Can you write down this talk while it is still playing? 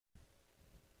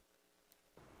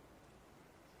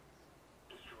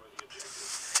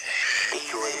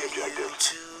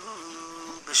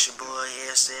It's your boy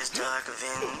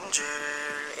SSDarkAvenger,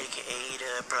 aka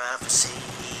the Prophecy.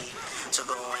 So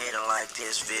go ahead and like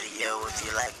this video if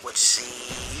you like what you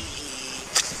see.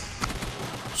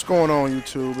 What's going on,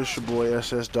 YouTube? It's your boy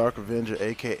SSDarkAvenger,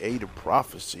 aka the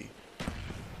Prophecy.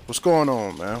 What's going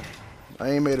on, man? I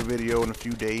ain't made a video in a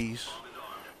few days,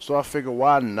 so I figured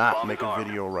why not make a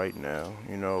video right now?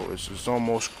 You know, it's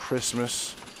almost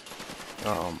Christmas.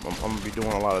 I'm gonna be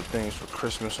doing a lot of things for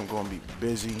Christmas. I'm gonna be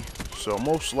busy, so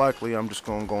most likely I'm just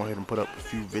gonna go ahead and put up a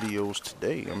few videos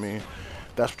today. I mean,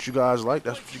 that's what you guys like.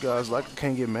 That's what you guys like. I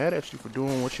can't get mad at you for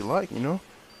doing what you like, you know.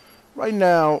 Right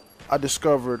now, I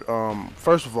discovered.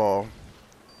 First of all,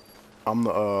 I'm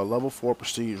the level 4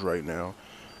 prestige right now.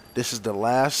 This is the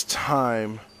last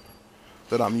time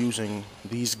that I'm using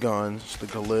these guns, the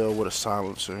Galil with a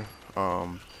silencer.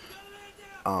 I'm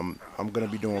gonna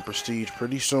be doing prestige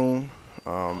pretty soon.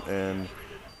 And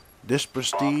this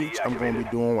prestige, I'm going to be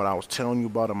doing what I was telling you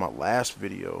about in my last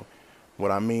video. What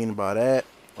I mean by that,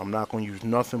 I'm not going to use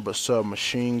nothing but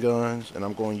submachine guns, and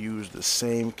I'm going to use the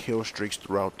same kill streaks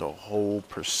throughout the whole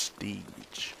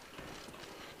prestige.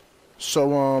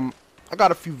 So, I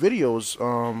got a few videos,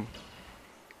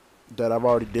 that I've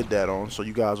already did that on, so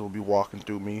you guys will be walking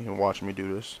through me and watching me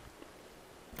do this.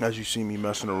 As you see me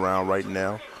messing around right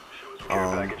now.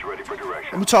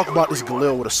 Let me talk about this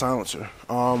Galil with a silencer.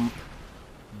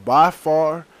 By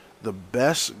far the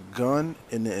best gun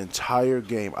in the entire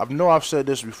game. I know I've said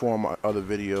this before in my other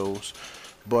videos,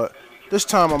 but this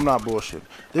time I'm not bullshit.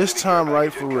 This time,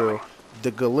 right for real,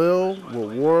 the Galil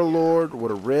with Warlord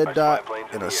with a red dot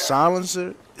and a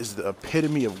silencer is the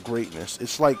epitome of greatness.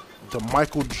 It's like the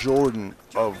Michael Jordan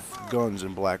of guns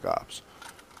in Black Ops.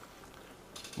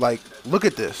 Like, look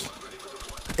at this.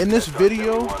 In this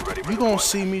video, you're going to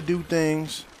see me do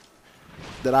things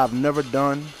that I've never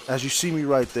done. As you see me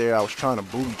right there, I was trying to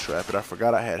booby trap it. I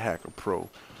forgot I had Hacker Pro.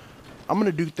 I'm going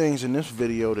to do things in this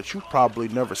video that you've probably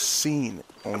never seen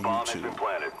on YouTube.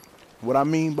 What I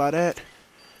mean by that,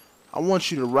 I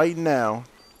want you to right now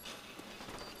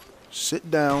sit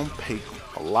down, pay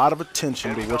a lot of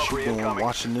attention to what you're doing,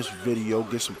 watching this video,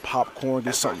 get some popcorn,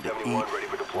 get something to eat,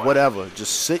 whatever.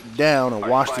 Just sit down and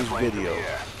watch this video.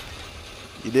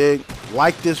 You dig?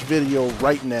 Like this video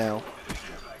right now,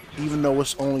 even though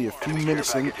it's only a few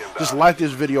minutes in. Just like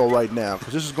this video right now,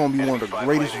 because this is going to be one of the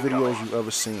greatest videos you've ever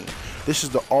seen. This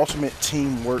is the ultimate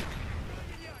teamwork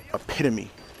epitome.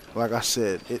 Like I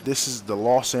said, this is the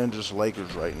Los Angeles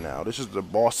Lakers right now. This is the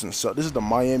Boston Celtics. This is the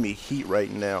Miami Heat right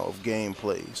now of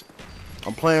gameplays.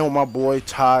 I'm playing with my boy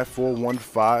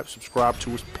Ty415. Subscribe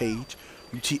to his page.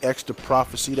 UTX the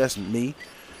Prophecy, that's me.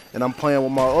 And I'm playing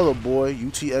with my other boy,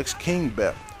 UTX King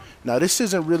Bet. Now, this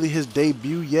isn't really his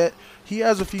debut yet. He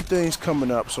has a few things coming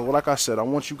up. So, like I said, I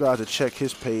want you guys to check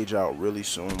his page out really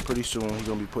soon. Pretty soon, he's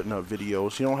going to be putting up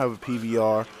videos. He don't have a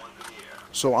PVR,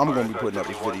 so I'm going to be putting up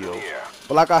his videos.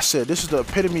 But like I said, this is the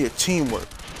epitome of teamwork.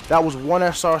 That was one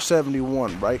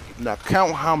SR-71, right? Now,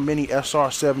 count how many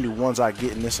SR-71s I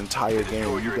get in this entire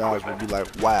game. You guys will be like,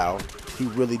 wow, he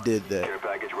really did that.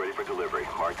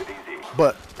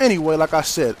 But anyway, like I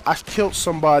said, I killed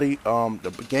somebody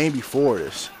the game before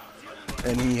this,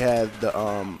 and he had the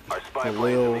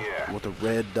Galil with a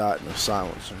red dot and a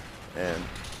silencer, and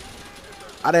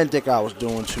I didn't think I was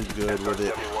doing too good with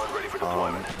it.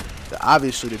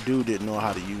 Obviously, the dude didn't know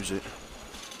how to use it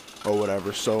or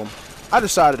whatever, so I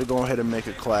decided to go ahead and make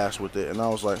a class with it, and I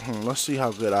was like, let's see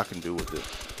how good I can do with it.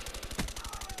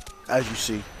 As you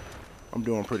see, I'm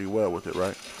doing pretty well with it,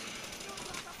 right?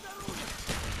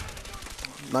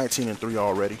 19-3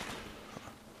 already.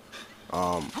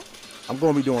 I'm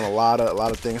going to be doing a lot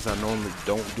of things I normally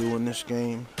don't do in this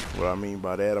game. What I mean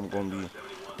by that, I'm going to be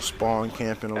spawn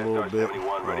camping a little bit.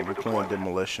 We're playing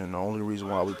Demolition. The only reason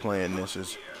why we're playing this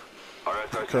is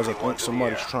because I think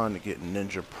somebody's trying to get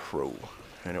Ninja Pro,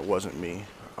 and it wasn't me.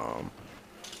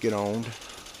 Get owned.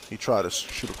 He tried to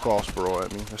shoot a crossbow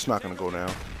at me. It's not going to go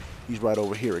down. He's right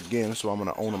over here again, so I'm going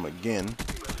to own him again.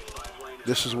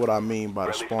 This is what I mean by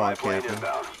the spawn camping.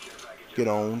 Get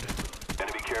owned.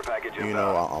 You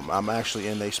know, I'm actually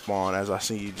in they spawn. As I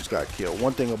see, you just got killed.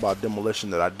 One thing about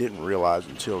Demolition that I didn't realize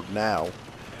until now,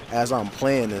 as I'm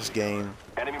playing this game,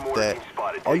 that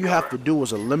all you have to do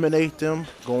is eliminate them,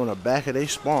 go in the back of their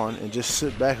spawn, and just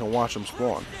sit back and watch them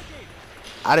spawn.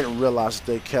 I didn't realize that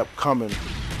they kept coming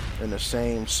in the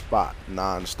same spot,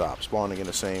 non-stop, spawning in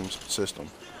the same system.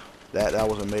 That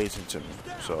was amazing to me.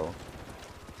 So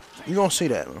you're gonna see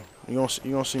that, man. You're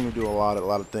gonna see me do a lot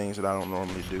of things that I don't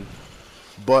normally do.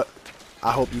 But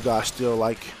I hope you guys still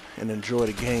like and enjoy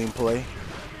the gameplay.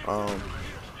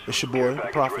 It's your boy, The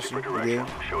Prophecy. Yeah.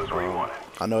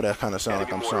 I know that kind of sounds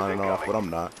like I'm signing off, but I'm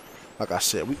not. like I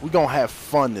said, we gonna have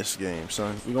fun this game,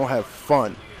 son. We gonna have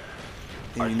fun.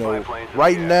 And you know,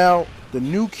 right now, the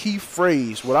new key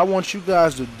phrase, what I want you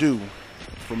guys to do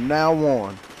from now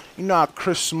on, you know how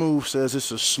Chris Smooth says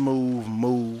it's a smooth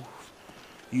move.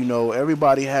 You know,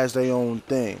 everybody has their own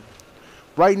thing.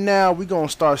 Right now, we gonna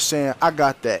start saying, I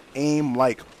got that aim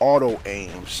like auto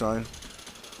aim, son.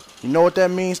 You know what that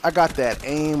means? I got that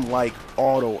aim like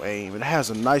auto aim. It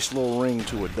has a nice little ring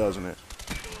to it, doesn't it?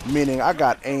 Meaning I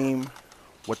got aim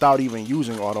without even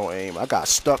using auto aim. I got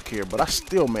stuck here, but I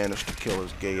still managed to kill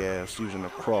his gay ass using a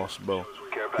crossbow.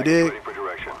 You dig?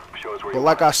 But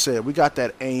like I said, we got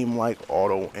that aim like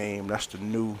auto aim. That's the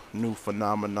new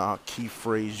phenomena, key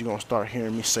phrase. You're gonna start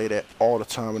hearing me say that all the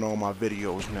time in all my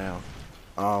videos now.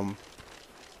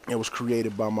 It was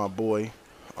created by my boy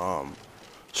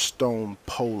Stone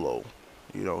Polo.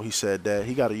 You know, he said that.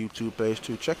 He got a YouTube page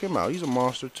too. Check him out. He's a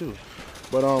monster too.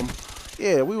 But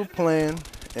yeah, we were playing,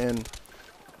 and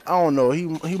I don't know,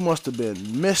 he must have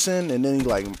been missing, and then he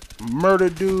like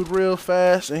murdered dude real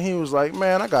fast, and he was like,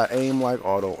 man, I got aim like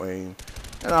auto aim.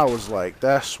 And I was like,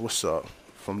 that's what's up.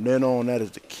 From then on, that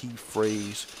is the key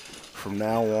phrase. From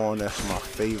now on, that's my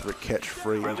favorite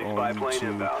catchphrase on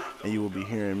YouTube, and you will be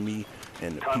hearing me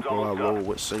and the people I roll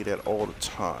with say that all the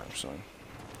time, son.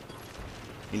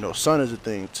 You know, son is a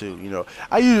thing too. You know,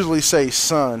 I usually say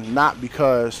son not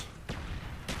because,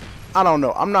 I don't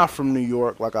know, I'm not from New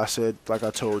York, like I said, like I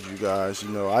told you guys. You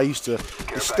know, I used to,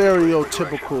 the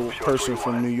stereotypical person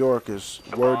from New York is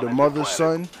word to mother,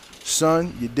 son,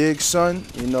 you dig, son.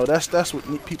 You know, that's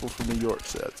what people from New York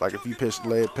says. Like if you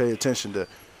pay attention to,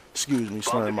 excuse me,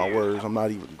 slurring my words, I'm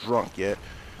not even drunk yet.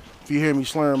 If you hear me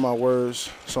slurring my words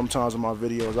sometimes in my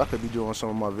videos, I could be doing some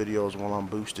of my videos while I'm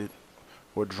boosted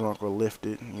or drunk or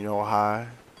lifted, you know,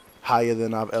 higher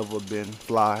than I've ever been,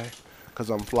 fly, because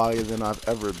I'm flyer than I've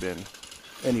ever been.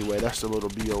 Anyway, that's the little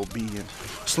B.O.B. and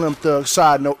Slim Thug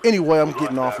side note. Anyway, I'm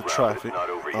getting off the traffic.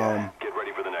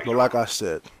 But like I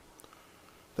said,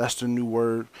 that's the new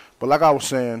word. But like I was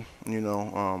saying, you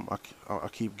know, I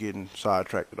keep getting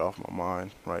sidetracked off my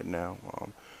mind right now.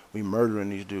 We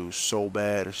murdering these dudes so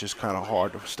bad, it's just kind of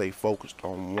hard to stay focused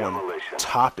on one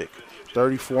topic.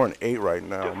 34-8 right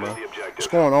now, man. What's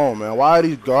going on, man? Why are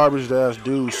these garbage ass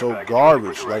dudes so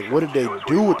garbage? Like, what did they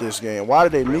do with this game? Why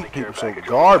did they make people so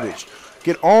garbage?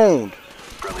 Get owned.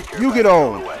 You get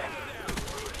owned.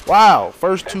 Wow,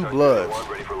 first two bloods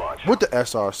with the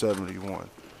SR-71.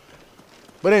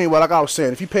 But anyway, like I was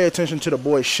saying, if you pay attention to the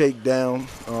boy Shakedown,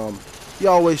 he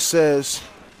always says,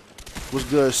 "What's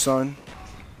good, son?"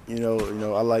 You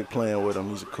know, I like playing with him.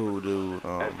 He's a cool dude.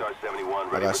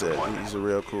 Like I said, he's a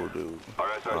real cool dude.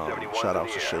 Shout out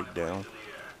to Shakedown.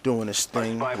 Doing his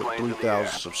thing with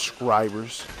 3,000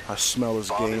 subscribers. I smell his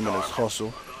game and his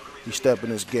hustle. He's stepping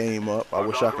his game up. I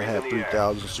wish I could have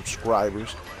 3,000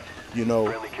 subscribers. You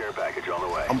know,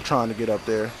 I'm trying to get up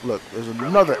there. Look, there's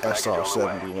another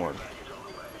SR-71.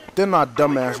 Then my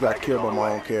dumbass got killed by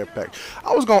my own care package.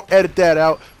 I was going to edit that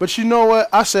out, but you know what?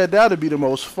 I said that would be the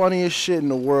most funniest shit in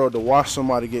the world to watch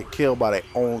somebody get killed by their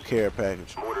own care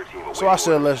package. So I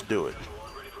said, let's do it.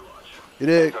 You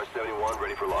dig?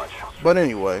 But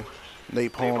anyway,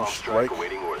 napalm strike.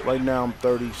 Right now I'm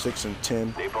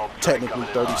 36-10. Technically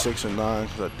 36-9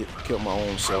 because I did kill my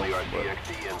own self.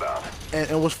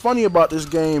 And what's funny about this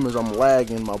game is I'm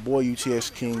lagging. My boy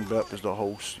UTX King Bep is the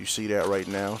host. You see that right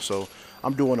now. So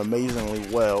I'm doing amazingly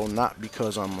well, not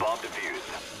because I'm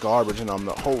garbage and I'm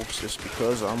the host, it's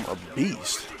because I'm a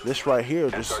beast. This right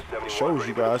here just shows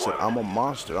you guys that I'm a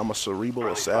monster. I'm a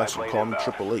cerebral assassin. Call me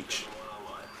Triple H.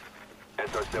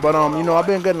 But you know, I've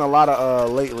been getting a lot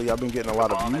of lately. I've been getting a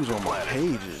lot of views on my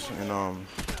pages, and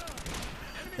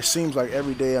it seems like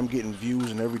every day I'm getting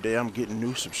views, and every day I'm getting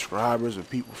new subscribers and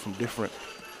people from different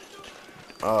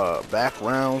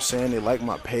backgrounds saying they like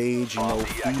my page. You know,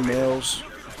 females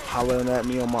hollering at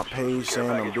me on my page saying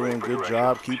I'm doing a good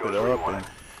job, keep it up,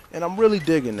 and I'm really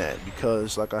digging that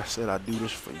because, like I said, I do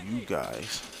this for you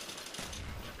guys.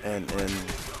 And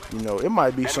you know, it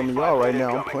might be some of y'all right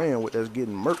now I'm playing with that's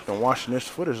getting murked and watching this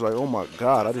footage like, oh my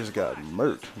god, I just got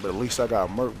murked. But at least I got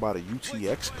murked by the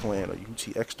UTX clan or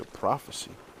UTX the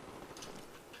Prophecy.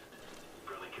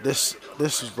 This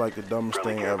is like the dumbest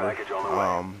thing ever.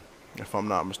 If I'm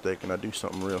not mistaken, I do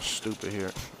something real stupid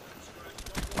here.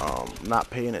 Not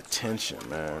paying attention,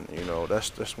 man. You know,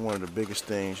 that's one of the biggest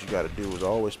things you got to do is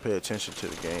always pay attention to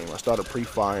the game. I started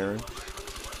pre-firing,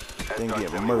 then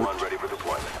getting murked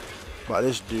by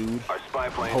this dude.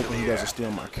 I'm hoping he doesn't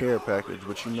steal my care package,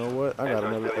 but you know what? I got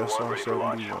another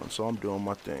SR-71, so I'm doing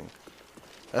my thing.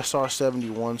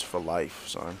 SR-71s for life,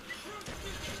 son.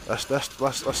 That's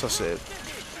I said.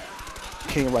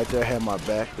 King right there had my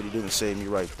back, but he didn't save me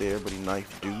right there, but he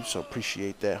knifed dude, so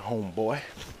appreciate that, homeboy.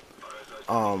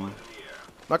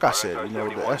 Like I said, you know,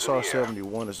 the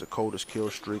SR-71 is the coldest kill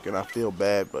streak, and I feel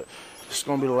bad, but it's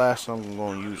gonna be the last time I'm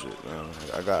gonna use it, man.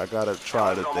 I gotta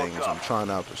try the things. I'm trying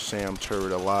out the SAM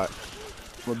turret a lot.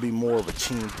 I'm gonna be more of a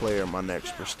team player in my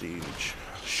next prestige,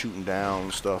 shooting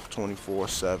down stuff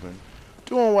 24/7,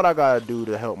 doing what I gotta do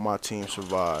to help my team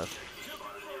survive.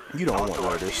 You don't want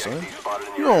none of this, son.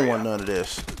 You don't want none of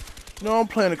this. You know, I'm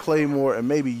playing a Claymore, and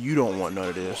maybe you don't want none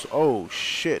of this. Oh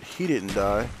shit, he didn't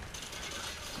die.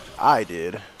 I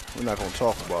did. We're not gonna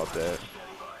talk about that.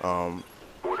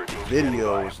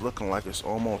 Video is looking like it's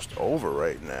almost over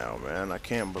right now, man. I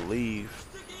can't believe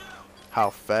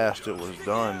how fast it was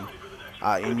done.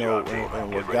 You know,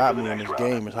 and what got me in this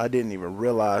game is I didn't even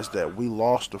realize that we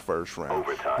lost the first round.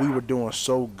 We were doing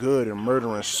so good and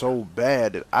murdering so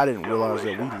bad that I didn't realize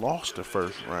that we lost the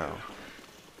first round.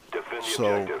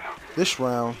 So this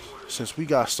round, since we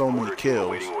got so many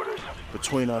kills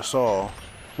between us all,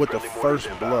 with the first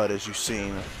blood, as you've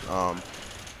seen,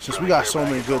 since we got so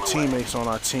many good teammates on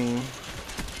our team,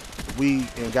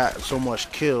 and got so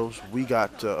much kills, we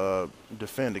got to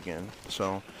defend again.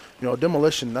 So, you know,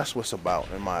 demolition, that's what it's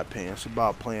about, in my opinion. It's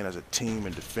about playing as a team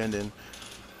and defending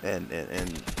and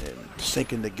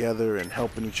syncing together and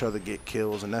helping each other get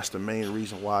kills, and that's the main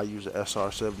reason why I use the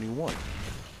SR-71.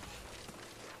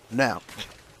 Now,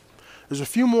 there's a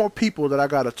few more people that I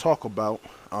got to talk about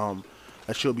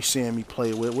that you'll be seeing me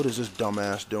play with. What is this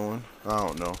dumbass doing? I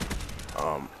don't know.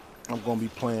 I'm going to be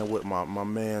playing with my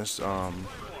man's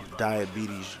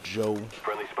Diabetes Joe.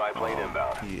 Friendly spy plane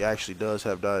inbound. He actually does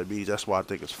have diabetes. That's why I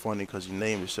think it's funny, because he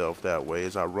named himself that way.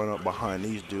 As I run up behind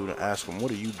these dudes and ask them,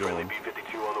 what are you doing?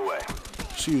 B-52 on the way.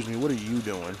 Excuse me, what are you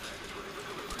doing?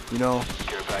 You know?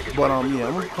 But yeah,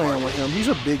 I'm playing with him. He's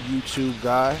a big YouTube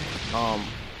guy.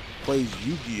 Plays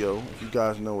Yu-Gi-Oh! If you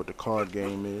guys know what the card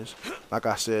game is. Like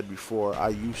I said before, I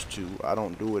used to. I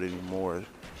don't do it anymore.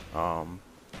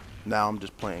 Now I'm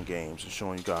just playing games and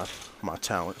showing you guys my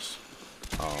talents.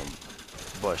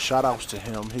 But shout outs to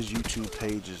him. His YouTube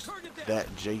page is That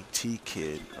JT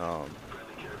Kid.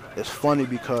 It's funny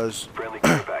because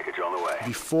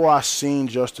before I seen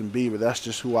Justin Bieber, that's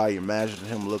just who I imagined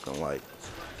him looking like.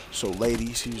 So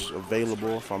ladies, he's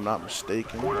available if I'm not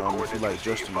mistaken. If you like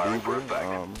Justin Bieber,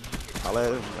 holla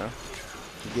at him, man.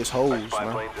 He gets hoes,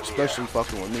 man. Especially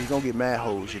fucking with me. He's gonna get mad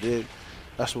hoes, you dig?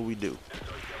 That's what we do.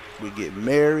 We get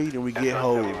married and we get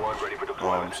hoes.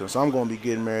 Since I'm gonna be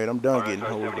getting married, I'm done getting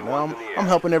hoes. But now I'm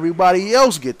helping everybody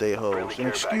else get their hoes. And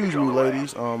excuse me,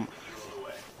 ladies,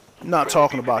 not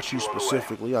talking about you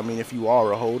specifically. I mean, if you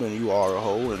are a hoe, then you are a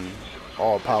hoe, and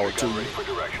all power to you.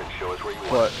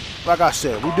 But like I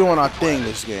said, we're doing our thing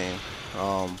this game.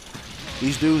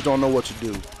 These dudes don't know what to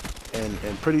do,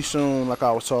 and pretty soon, like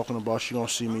I was talking about, you're gonna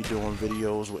see me doing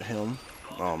videos with him.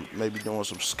 Maybe doing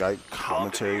some Skype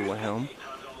commentary with him.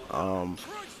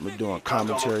 We're doing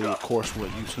commentary, of course, with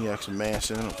UTX and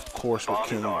Manson, of course, with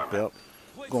King Belt.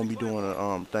 Gonna be doing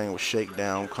a thing with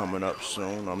Shakedown coming up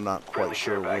soon. I'm not quite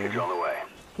sure when.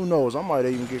 Who knows? I might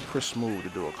even get Chris Smooth to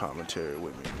do a commentary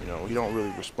with me. You know, he don't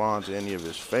really respond to any of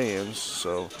his fans,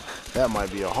 so that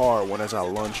might be a hard one as I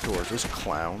lunge towards this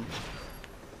clown.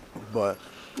 But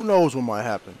who knows what might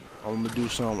happen? I'm gonna do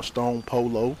something with Stone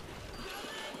Polo.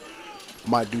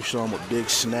 Might do something with Big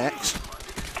Snacks.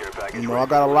 You know, I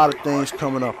got a lot of things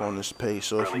coming up on this page,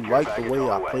 so if you like the way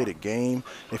I play the game,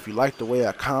 if you like the way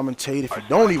I commentate, if you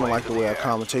don't even like the way I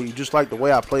commentate, you just like the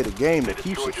way I play the game, then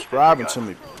keep subscribing to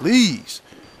me, please.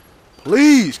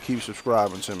 Please keep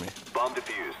subscribing to me.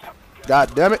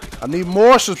 God damn it, I need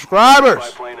more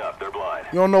subscribers.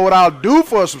 You don't know what I'll do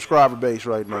for a subscriber base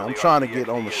right now. I'm trying to get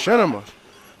on the cinema. I'm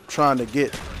trying to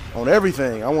get on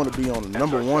everything. I want to be on the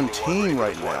 #1 team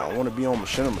right now. I want to be on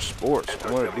Machinima Sports.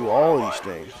 I want to do all these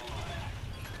things.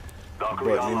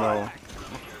 But, you know,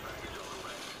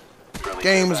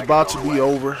 game is about to be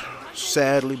over,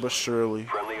 sadly but surely.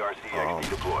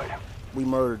 We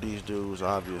murdered these dudes,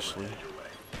 obviously.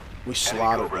 We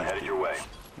slaughtered these dudes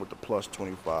with the plus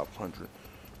 2500.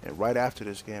 And right after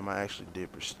this game, I actually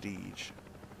did Prestige.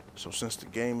 So since the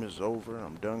game is over,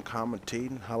 I'm done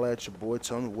commentating. Holla at your boy,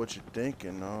 tell me what you think,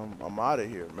 and I'm out of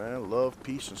here, man. Love,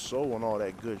 peace, and soul, and all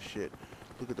that good shit.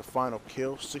 Look at the final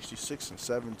kill, 66 and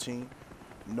 17.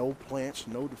 No plants,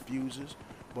 no diffuses,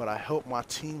 but I helped my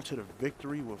team to the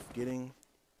victory with getting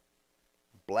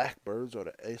Blackbirds or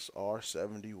the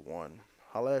SR-71.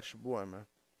 Holla at your boy, man.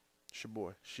 It's your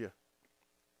boy. Shit.